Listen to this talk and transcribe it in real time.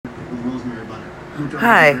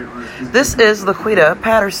Hi, this is Laquita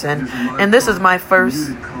Patterson, and this is my first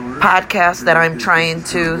podcast that I'm trying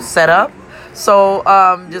to set up. So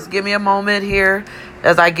just give me a moment here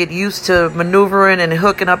as I get used to maneuvering and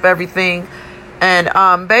hooking up everything.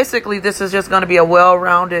 And basically, this is just going to be a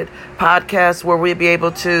well-rounded podcast where we'll be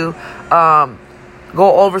able to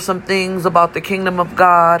go over some things about the kingdom of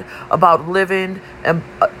God, about living, and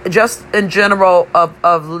just in general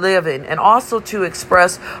of living, and also to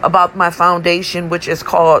express about my foundation, which is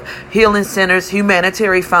called Healing Centers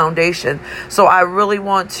Humanitarian Foundation. So I really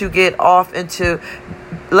want to get off into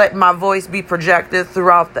let my voice be projected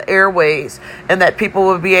throughout the airways, and that people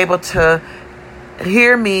will be able to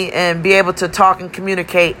hear me and be able to talk and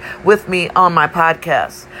communicate with me on my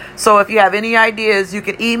podcast. So if you have any ideas, you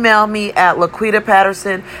can email me at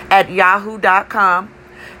laquitapatterson@yahoo.com.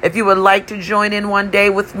 If you would like to join in one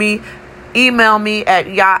day with me, email me at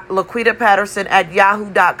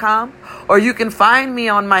laquitapatterson@yahoo.com, or you can find me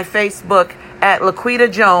on my Facebook at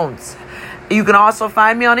Laquita Jones. You can also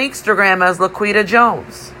find me on Instagram as Laquita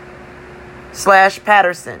Jones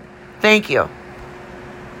 /Patterson. Thank you.